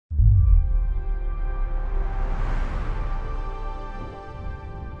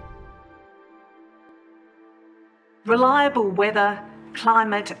Reliable weather,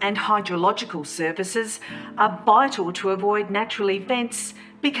 climate and hydrological services are vital to avoid natural events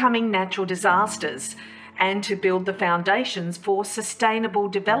becoming natural disasters and to build the foundations for sustainable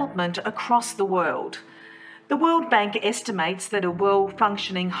development across the world. The World Bank estimates that a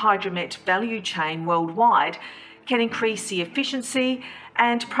well-functioning hydromet value chain worldwide can increase the efficiency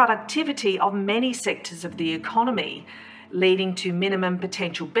and productivity of many sectors of the economy, leading to minimum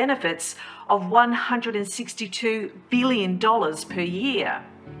potential benefits of $162 billion per year.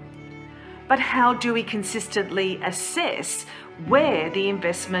 But how do we consistently assess where the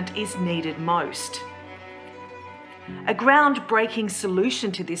investment is needed most? A groundbreaking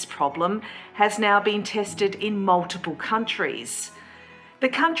solution to this problem has now been tested in multiple countries. The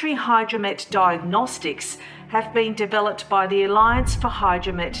Country Hydromet Diagnostics have been developed by the Alliance for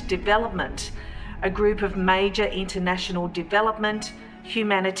Hydromet Development, a group of major international development,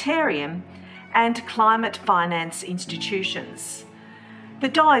 humanitarian and climate finance institutions. The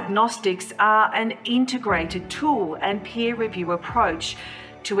diagnostics are an integrated tool and peer review approach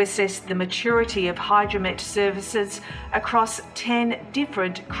to assess the maturity of hydromet services across 10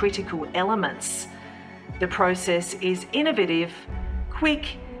 different critical elements. The process is innovative,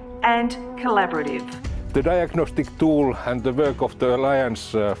 quick and collaborative. The diagnostic tool and the work of the Alliance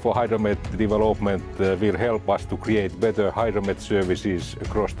for Hydromet Development will help us to create better hydromet services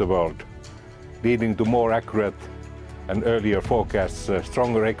across the world, leading to more accurate and earlier forecasts,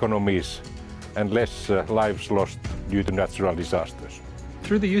 stronger economies and less lives lost due to natural disasters.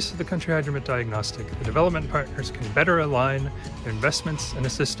 Through the use of the Country Hydromet Diagnostic, the development partners can better align their investments and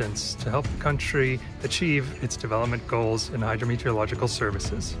assistance to help the country achieve its development goals in hydrometeorological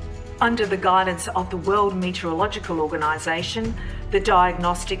services. Under the guidance of the World Meteorological Organization, the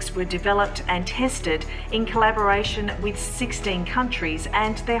diagnostics were developed and tested in collaboration with 16 countries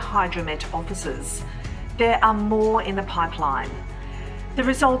and their hydromet offices. There are more in the pipeline. The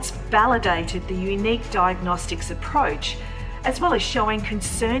results validated the unique diagnostics approach, as well as showing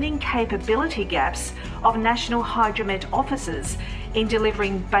concerning capability gaps of national hydromet offices in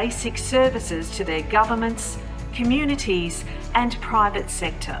delivering basic services to their governments, communities and private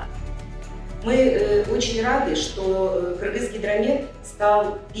sector. Мы очень рады, что Кыргыз-Гидромет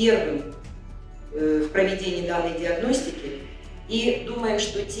стал первым в проведении данной диагностики, и думаем,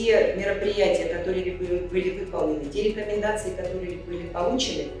 что те мероприятия, которые были выполнены, те рекомендации, которые были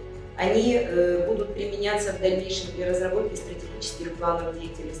получены, они будут применяться в дальнейшем при разработке стратегических планов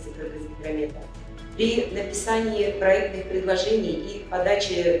деятельности Кыргыз-Гидромета, при написании проектных предложений и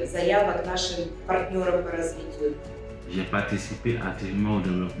подаче заявок нашим партнерам по развитию. J'ai participé activement au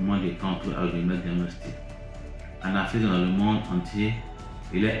développement des Country Hydromet Diagnostics. En Afrique et dans le monde entier,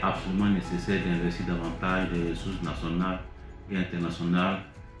 il est absolument nécessaire d'investir davantage de ressources nationales et internationales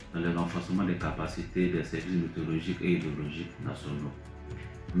dans le renforcement des capacités des services météorologiques et hydrologiques nationaux.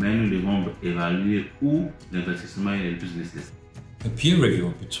 Mais nous devons évaluer où l'investissement est le plus nécessaire. A peer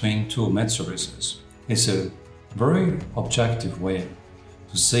review between two Met services is a very objective way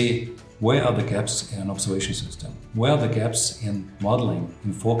to see where are the gaps in observation system, where are the gaps in modeling,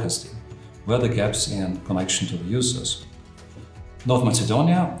 in forecasting, where are the gaps in connection to the users. North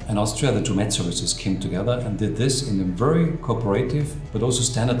Macedonia and Austria, the two Met services, came together and did this in a very cooperative but also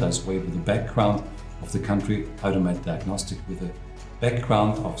standardized way with the background of the Country Hydromet Diagnostic, with a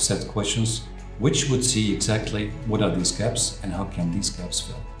background of set questions which would see exactly what are these gaps and how can these gaps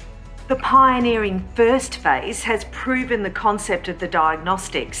fill. The pioneering first phase has proven the concept of the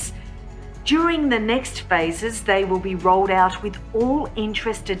diagnostics. During the next phases, they will be rolled out with all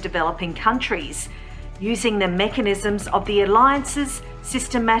interested developing countries, using the mechanisms of the Alliance's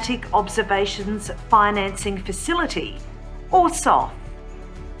Systematic Observations Financing Facility, or SOF.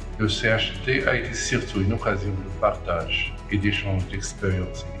 Le CHD a été surtout une occasion de partage et d'échange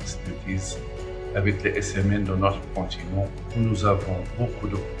d'expériences et d'expertise avec les SMN de notre continent, où nous avons beaucoup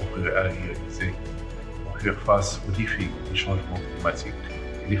de progrès à réaliser pour faire face aux défis des changements climatiques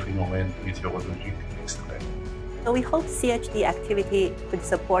et des phénomènes météorologiques extrêmes. So we hope CHD activity could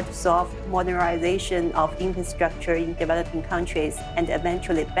support soft modernization of infrastructure in developing countries and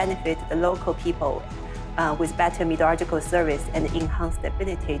eventually benefit the local people with better meteorological service and enhanced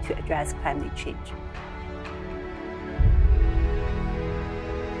ability to address climate change.